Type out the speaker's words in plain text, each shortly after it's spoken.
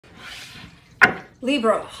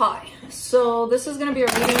Libra, hi. So this is going to be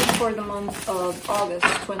a reading for the month of August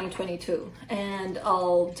 2022. And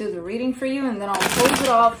I'll do the reading for you and then I'll close it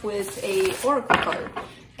off with a oracle card.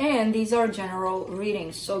 And these are general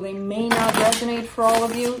readings, so they may not resonate for all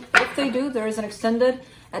of you. If they do, there is an extended.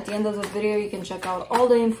 At the end of the video, you can check out all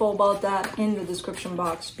the info about that in the description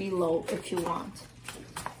box below if you want.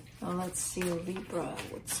 Now let's see, Libra,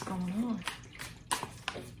 what's going on?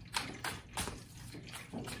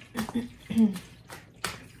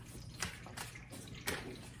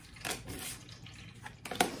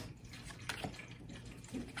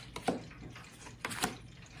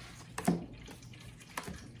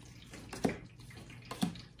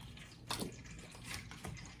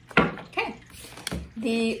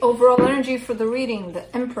 The overall energy for the reading,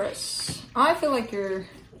 the Empress. I feel like you're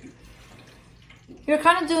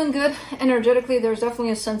kind of doing good energetically. There's definitely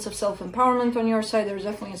a sense of self-empowerment on your side. There's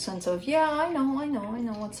definitely a sense of, yeah, I know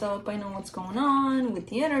what's up. I know what's going on with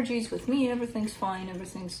the energies, with me. Everything's fine.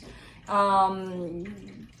 Everything's,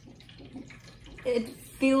 it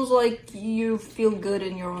feels like you feel good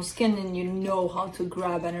in your own skin and you know how to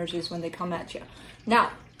grab energies when they come at you. Now,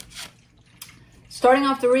 starting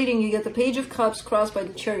off the reading, you get the Page of Cups crossed by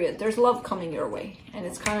the Chariot. There's love coming your way, and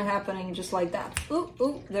it's kind of happening just like that. Ooh,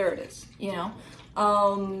 ooh, there it is, you know.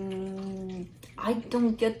 I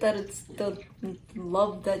don't get that it's the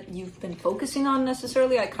love that you've been focusing on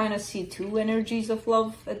necessarily. I kind of see two energies of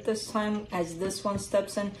love at this time as this one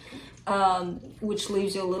steps in, which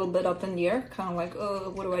leaves you a little bit up in the air, kind of like,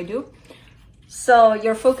 what do I do? So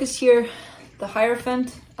your focus here, the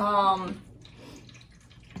Hierophant,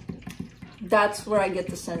 that's where I get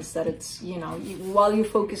the sense that it's, you know, while you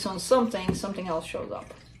focus on something, something else shows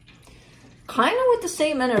up. Kind of with the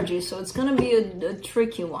same energy, so it's going to be a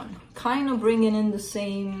tricky one. Kind of bringing in the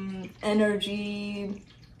same energy,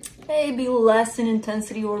 maybe less in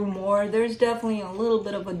intensity or more. There's definitely a little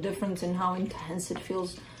bit of a difference in how intense it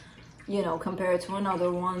feels, you know, compared to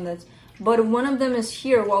another one that's... But one of them is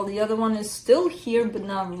here, while the other one is still here, but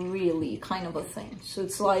not really, kind of a thing. So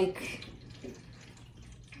it's like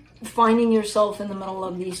finding yourself in the middle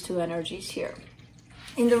of these two energies here.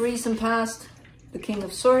 In the recent past, the King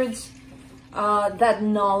of Swords, that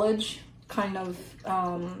knowledge kind of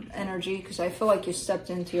energy, because I feel like you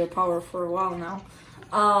stepped into your power for a while now.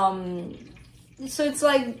 So it's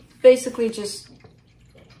like basically just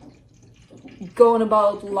going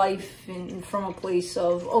about life from a place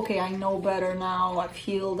of, okay, I know better now, I've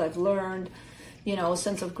healed, I've learned, you know, a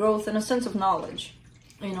sense of growth and a sense of knowledge,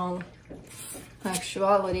 you know.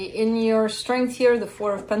 Actuality, in your strength here, the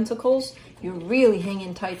Four of Pentacles, you're really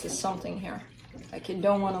hanging tight to something here. Like you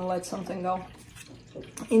don't want to let something go.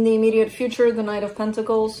 In the immediate future, the Knight of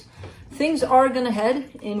Pentacles, things are going to head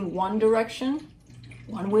in one direction,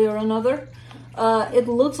 one way or another. It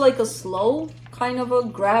looks like a slow kind of a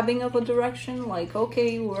grabbing of a direction, like,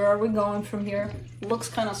 okay, where are we going from here? Looks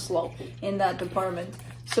kind of slow in that department.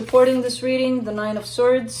 Supporting this reading, the Nine of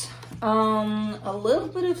Swords, a little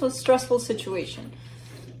bit of a stressful situation.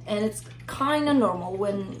 And it's kind of normal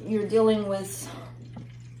when you're dealing with...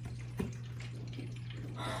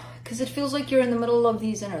 Because it feels like you're in the middle of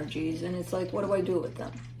these energies and it's like, what do I do with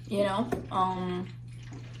them? You know?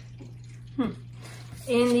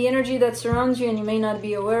 In the energy that surrounds you, and you may not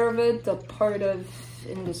be aware of it, the part of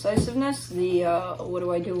indecisiveness, the what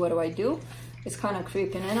do I do, is kind of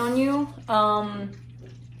creeping in on you.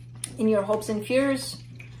 In your hopes and fears,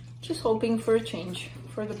 just hoping for a change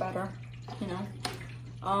for the better, you know.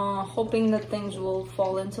 Hoping that things will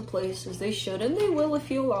fall into place as they should, and they will if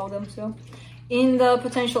you allow them to. In the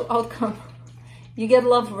potential outcome, you get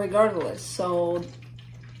love regardless, so,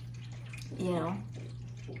 you know,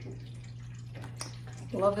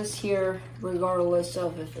 love is here regardless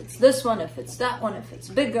of if it's this one, if it's that one, if it's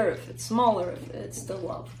bigger, if it's smaller, if it's still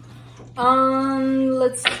love.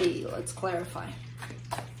 Let's see, let's clarify.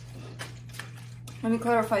 Let me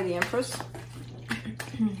clarify the Empress.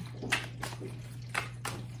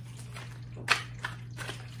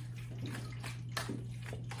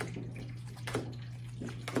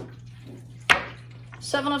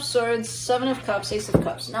 Seven of Swords, Seven of Cups, Ace of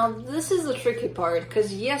Cups. Now, this is the tricky part,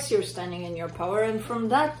 because yes, you're standing in your power, and from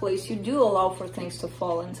that place, you do allow for things to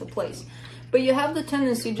fall into place. But you have the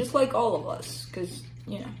tendency, just like all of us, because,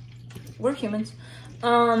 you know, we're humans,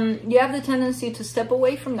 you have the tendency to step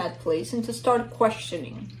away from that place and to start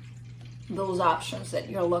questioning those options that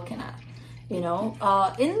you're looking at, you know,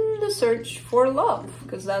 in the search for love,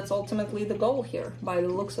 because that's ultimately the goal here, by the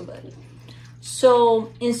looks of it.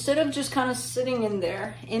 So instead of just kind of sitting in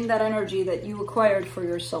there, in that energy that you acquired for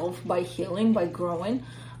yourself by healing, by growing,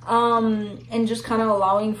 and just kind of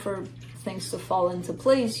allowing for things to fall into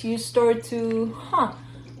place, you start to,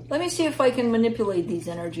 let me see if I can manipulate these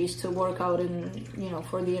energies to work out in,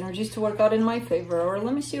 for the energies to work out in my favor, or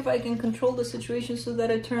let me see if I can control the situation so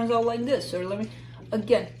that it turns out like this, or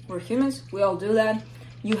again, we're humans, we all do that.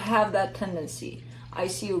 You have that tendency. I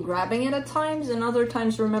see you grabbing it at times, and other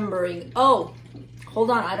times remembering, oh,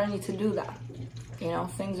 hold on, I don't need to do that.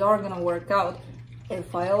 Things are gonna work out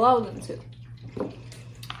if I allow them to.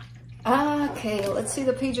 Okay, let's see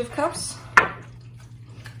the Page of Cups.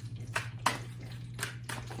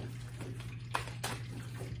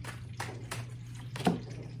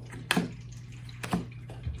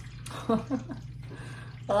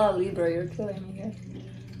 Oh, Libra, you're killing me here.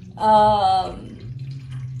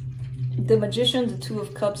 The Magician, the Two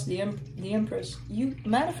of Cups, the Empress. You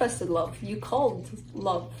manifested love. You called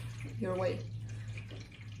love your way.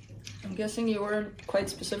 I'm guessing you weren't quite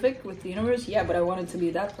specific with the universe. Yeah, but I wanted to be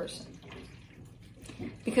that person.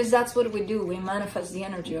 Because that's what we do. We manifest the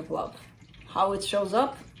energy of love. How it shows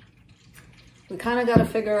up, we kind of got to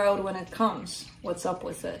figure out when it comes, what's up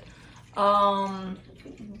with it. But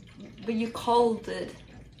you called it.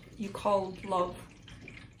 You called love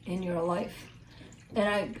in your life.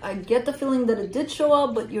 And I get the feeling that it did show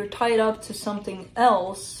up, but you're tied up to something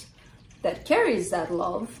else that carries that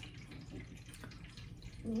love.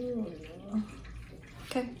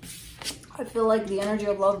 Okay. I feel like the energy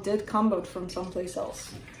of love did come, but from someplace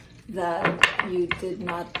else that you did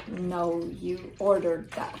not know. You ordered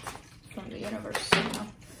that from the universe.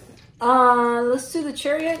 Let's do the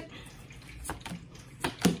Chariot.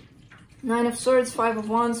 9 of Swords, 5 of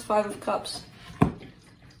Wands, 5 of Cups.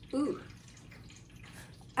 Ooh.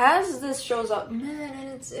 As this shows up, man, and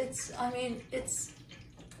it's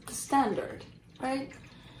standard, right?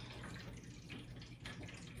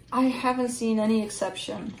 I haven't seen any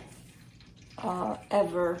exception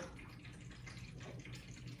ever.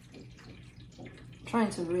 I'm trying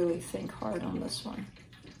to really think hard on this one.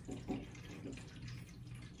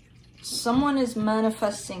 Someone is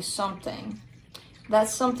manifesting something. That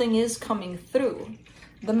something is coming through.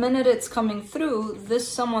 The minute it's coming through, this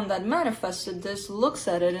someone that manifested this looks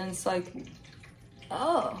at it and it's like,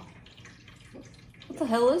 oh, what the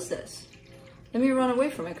hell is this? Let me run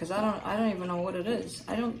away from it because I don't even know what it is.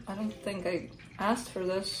 I don't think I asked for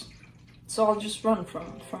this, so I'll just run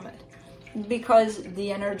from it. Because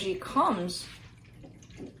the energy comes,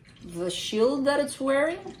 the shield that it's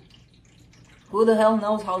wearing, who the hell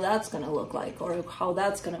knows how that's gonna look like, or how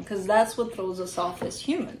that's gonna, because that's what throws us off as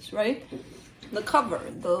humans, right? The cover,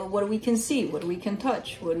 what we can see, what we can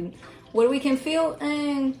touch, what we can feel,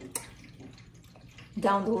 and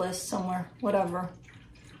down the list somewhere, whatever.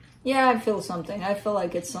 Yeah, I feel something. I feel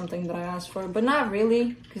like it's something that I asked for, but not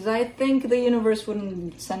really, because I think the universe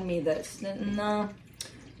wouldn't send me this. No,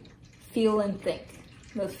 feel and think.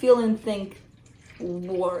 The feel and think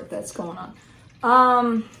war that's going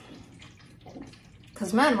on.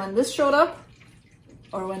 Because man, when this showed up,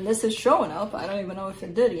 or when this is showing up, I don't even know if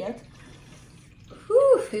it did yet.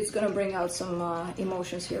 Whew, it's gonna bring out some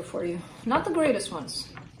emotions here for you. Not the greatest ones,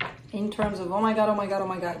 in terms of, oh my god, oh my god, oh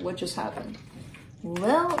my god, what just happened?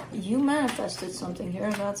 Well, you manifested something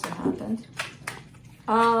here, that's what happened.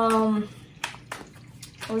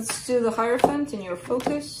 Let's do the Hierophant in your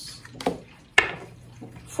focus.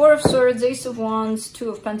 4 of Swords, Ace of Wands, 2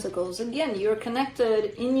 of Pentacles. Again, you're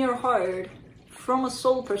connected in your heart from a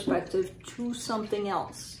soul perspective to something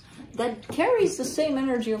else that carries the same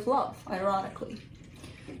energy of love, ironically.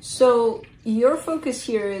 So your focus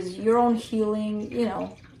here is your own healing,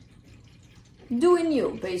 doing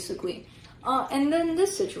you, basically. And then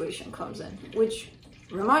this situation comes in, which,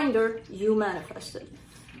 reminder, you manifested.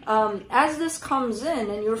 As this comes in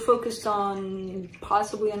and you're focused on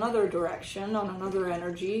possibly another direction, on another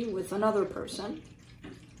energy with another person,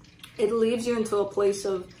 it leads you into a place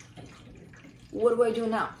of, what do I do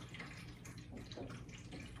now?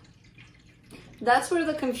 That's where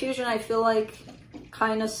the confusion, I feel like,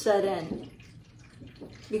 kind of set in.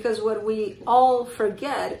 Because what we all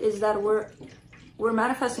forget is that we're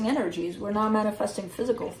manifesting energies. We're not manifesting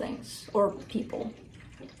physical things or people.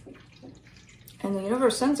 And the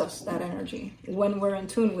universe sends us that energy when we're in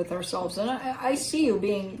tune with ourselves. And I see you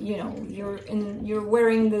being, you're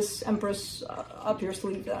wearing this Empress up your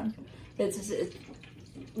sleeve then.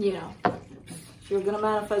 You're going to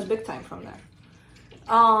manifest big time from there.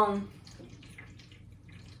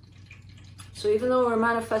 So even though we're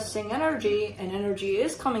manifesting energy, and energy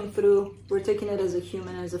is coming through, we're taking it as a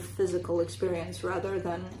human, as a physical experience, rather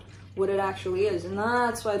than what it actually is. And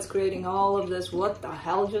that's why it's creating all of this, what the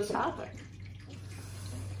hell just happened?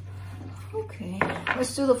 Okay,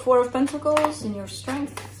 let's do the 4 of Pentacles in your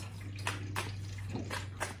strength.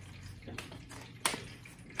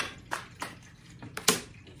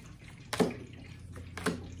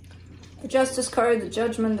 Justice card, the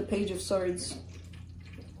Judgment, the Page of Swords.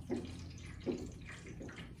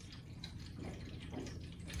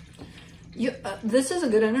 This is a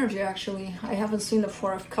good energy, actually. I haven't seen the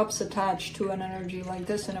Four of Cups attached to an energy like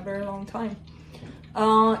this in a very long time.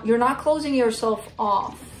 You're not closing yourself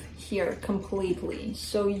off here completely.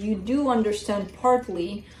 So you do understand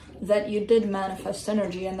partly that you did manifest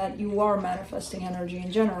energy and that you are manifesting energy in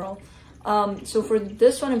general. So for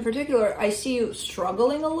this one in particular, I see you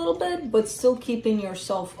struggling a little bit, but still keeping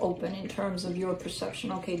yourself open in terms of your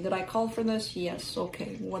perception. Okay, did I call for this? Yes.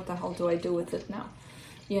 Okay, what the hell do I do with it now?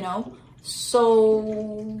 You know?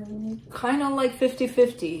 So kind of like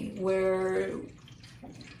 50-50, where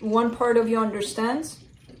one part of you understands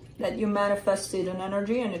that you manifested an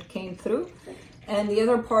energy and it came through, and the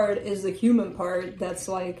other part is the human part that's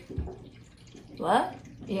like, what?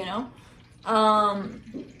 You know?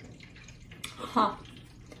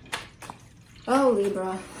 Oh,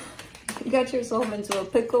 Libra, you got yourself into a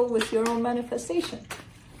pickle with your own manifestation.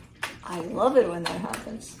 I love it when that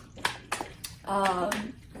happens.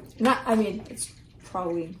 I mean, it's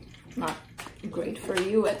probably not great for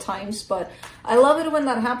you at times, but I love it when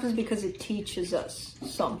that happens because it teaches us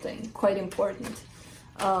something quite important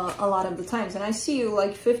a lot of the times. And I see you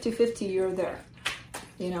like 50-50, you're there,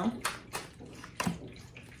 you know,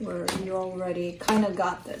 where you already kind of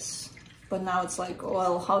got this. But now it's like,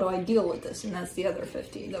 well, how do I deal with this? And that's the other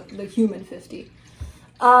 50, the human 50.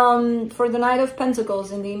 For the Knight of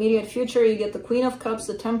Pentacles, in the immediate future, you get the Queen of Cups,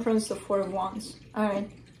 the Temperance, the Four of Wands. All right.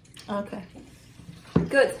 Okay.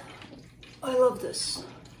 Good. I love this.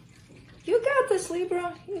 You got this,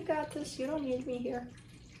 Libra. You got this. You don't need me here.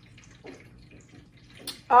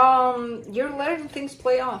 You're letting things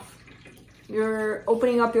play off. You're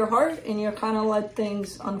opening up your heart and you're kind of let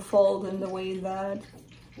things unfold in the way that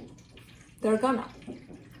they're gonna,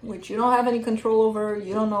 which you don't have any control over.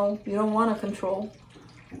 You don't know. You don't want to control.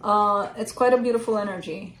 It's quite a beautiful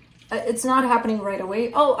energy. It's not happening right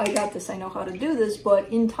away. Oh, I got this. I know how to do this. But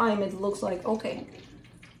in time, it looks like, okay,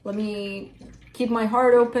 let me keep my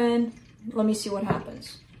heart open. Let me see what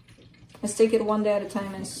happens. Let's take it one day at a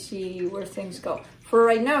time and see where things go. For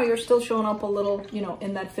right now, you're still showing up a little, you know,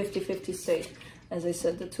 in that 50-50 state. As I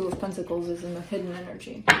said, the Two of Pentacles is in the hidden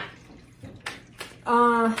energy.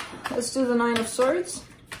 Let's do the Nine of Swords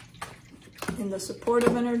in the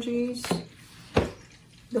supportive energies.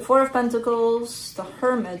 The Four of Pentacles, the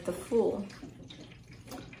Hermit, the Fool.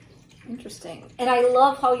 Interesting. And I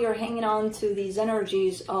love how you're hanging on to these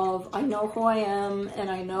energies of, I know who I am, and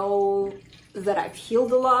I know that I've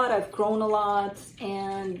healed a lot, I've grown a lot,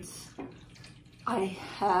 and I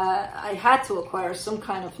had to acquire some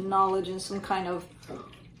kind of knowledge and some kind of,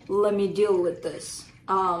 let me deal with this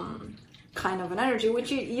kind of an energy, which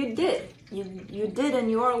you did. You did, and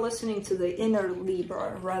you are listening to the inner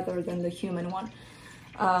Libra rather than the human one.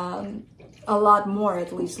 A lot more,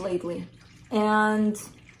 at least lately. And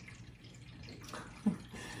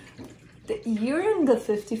you're in the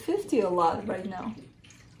 50-50 a lot right now.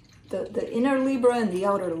 The inner Libra and the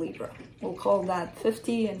outer Libra. We'll call that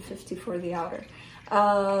 50 and 50 for the outer.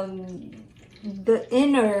 The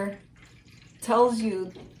inner tells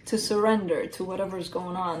you to surrender to whatever's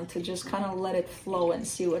going on, to just kind of let it flow and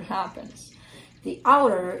see what happens. The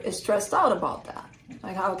outer is stressed out about that.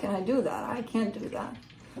 Like, how can I do that? I can't do that.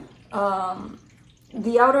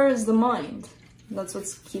 The outer is the mind. That's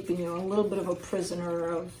what's keeping you a little bit of a prisoner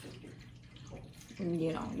of,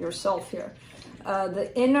 you know, yourself here.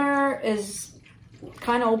 The inner is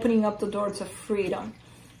kind of opening up the door to freedom.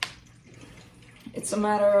 It's a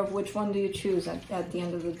matter of which one do you choose at the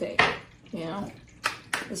end of the day, you know?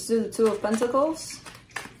 Let's do the Two of Pentacles.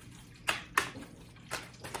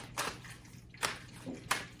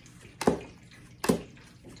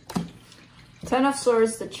 Ten of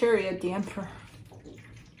Swords, the Chariot, the Emperor.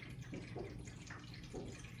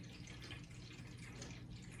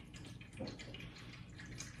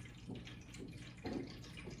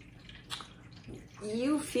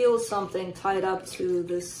 You feel something tied up to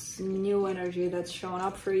this new energy that's showing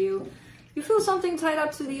up for you. You feel something tied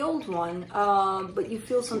up to the old one, but you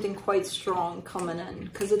feel something quite strong coming in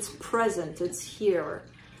because it's present, it's here,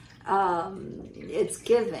 it's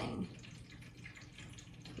giving.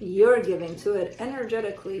 You're giving to it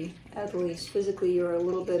energetically, at least. Physically, you're a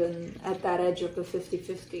little bit at that edge of the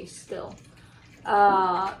 50-50 still.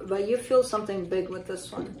 But you feel something big with this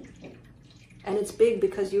one. And it's big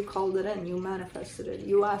because you called it in, you manifested it,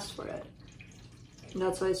 you asked for it. And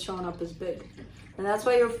that's why it's showing up as big. And that's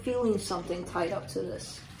why you're feeling something tied up to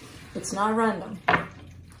this. It's not random,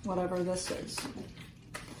 whatever this is.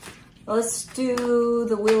 Let's do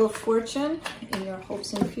the Wheel of Fortune in your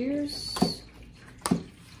hopes and fears.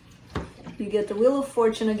 you get the Wheel of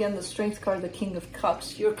Fortune again, the Strength card, the King of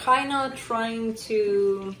Cups. You're kind of trying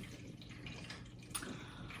to...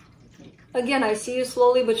 Again, I see you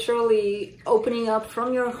slowly but surely opening up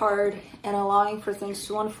from your heart and allowing for things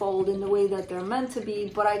to unfold in the way that they're meant to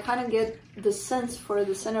be. But I kind of get the sense for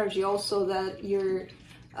this energy also that you're...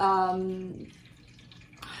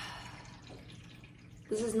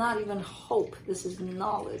 this is not even hope. This is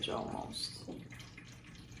knowledge almost.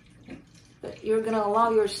 That you're going to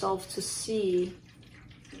allow yourself to see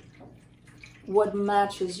what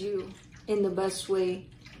matches you in the best way.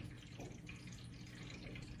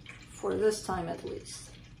 For this time at least.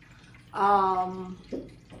 Oh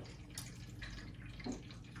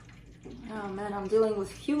man, I'm dealing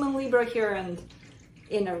with human Libra here and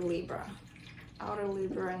inner Libra. Outer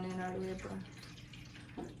Libra and inner Libra.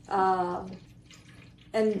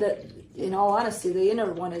 And in all honesty, the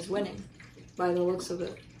inner one is winning by the looks of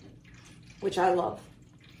it, which I love.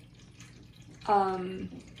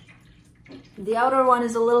 The outer one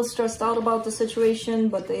is a little stressed out about the situation,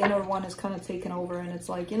 but the inner one is kind of taken over, and it's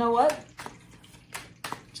like, you know what?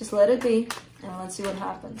 Just let it be, and let's see what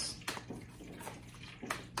happens.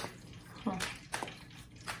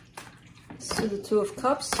 So the Two of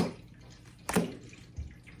Cups.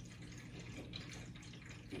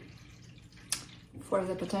 For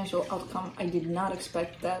the potential outcome, I did not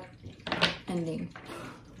expect that ending.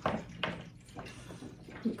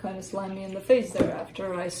 You kind of slammed me in the face there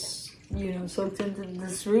after I, you know, soaked into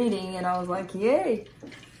this reading, and I was like, yay!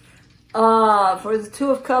 For the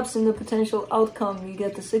Two of Cups and the potential outcome, you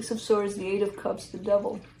get the Six of Swords, the Eight of Cups, the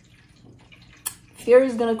Devil. Fear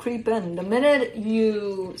is gonna creep in. The minute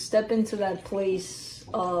you step into that place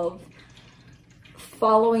of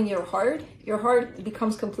following your heart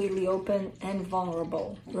becomes completely open and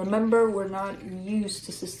vulnerable. Remember, we're not used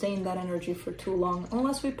to sustain that energy for too long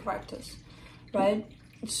unless we practice, right?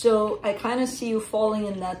 So I kind of see you falling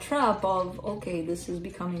in that trap of, okay, this is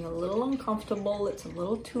becoming a little uncomfortable. It's a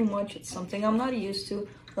little too much. It's something I'm not used to.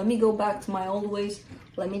 Let me go back to my old ways.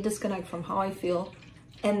 Let me disconnect from how I feel.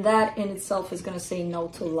 And that in itself is going to say no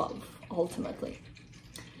to love, ultimately.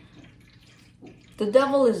 The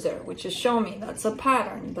Devil is there, which is showing me that's a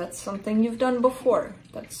pattern. That's something you've done before.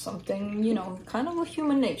 That's something, you know, kind of a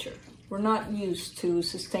human nature. We're not used to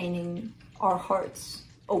sustaining our hearts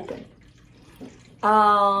open.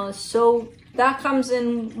 So that comes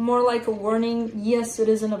in more like a warning. Yes, it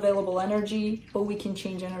is an available energy, but we can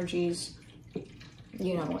change energies,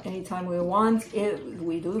 you know, anytime we want.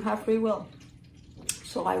 We do have free will.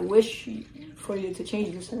 So I wish for you to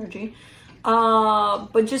change this energy.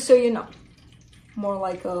 But just so you know, more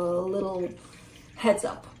like a little heads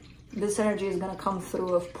up. This energy is going to come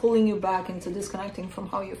through of pulling you back into disconnecting from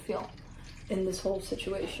how you feel in this whole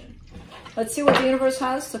situation. Let's see what the universe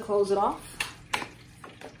has to close it off.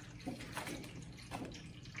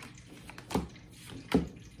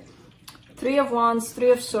 Three of Wands,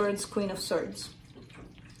 Three of Swords, Queen of Swords.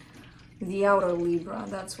 The outer Libra,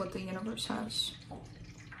 that's what the universe has.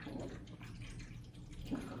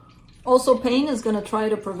 Also, pain is going to try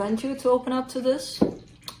to prevent you to open up to this.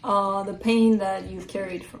 The pain that you've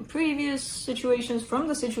carried from previous situations, from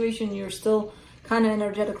the situation you're still kind of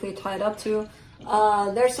energetically tied up to.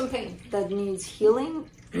 There's some pain that needs healing.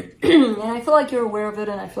 And I feel like you're aware of it,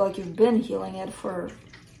 and I feel like you've been healing it for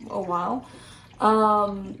a while.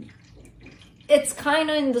 It's kind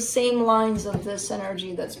of in the same lines of this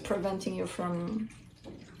energy that's preventing you from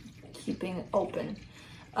keeping it open.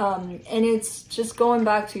 And it's just going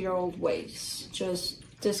back to your old ways, just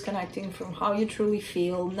disconnecting from how you truly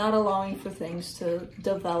feel, not allowing for things to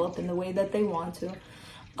develop in the way that they want to.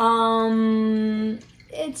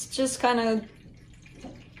 It's just kind of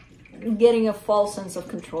getting a false sense of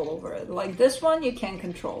control over it. Like this one, you can't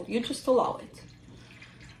control, you just allow it.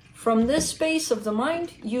 From this space of the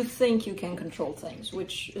mind, you think you can control things,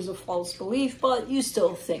 which is a false belief, but you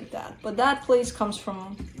still think that. But that place comes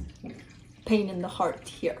from pain in the heart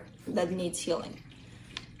here that needs healing.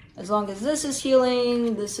 As long as this is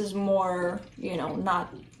healing, this is more, you know,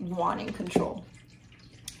 not wanting control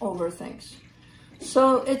over things.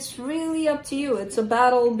 So it's really up to you. It's a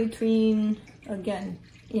battle between, again,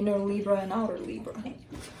 inner Libra and outer Libra.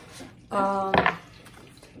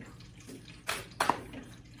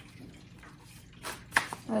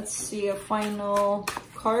 Let's see a final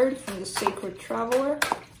card from the Sacred Traveler.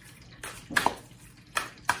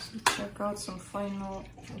 Check out some final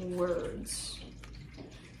words.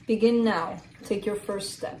 Begin now. Take your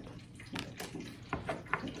first step.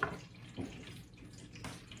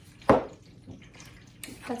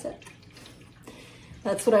 That's it.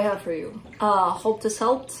 That's what I have for you. Hope this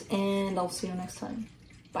helped, and I'll see you next time.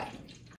 Bye.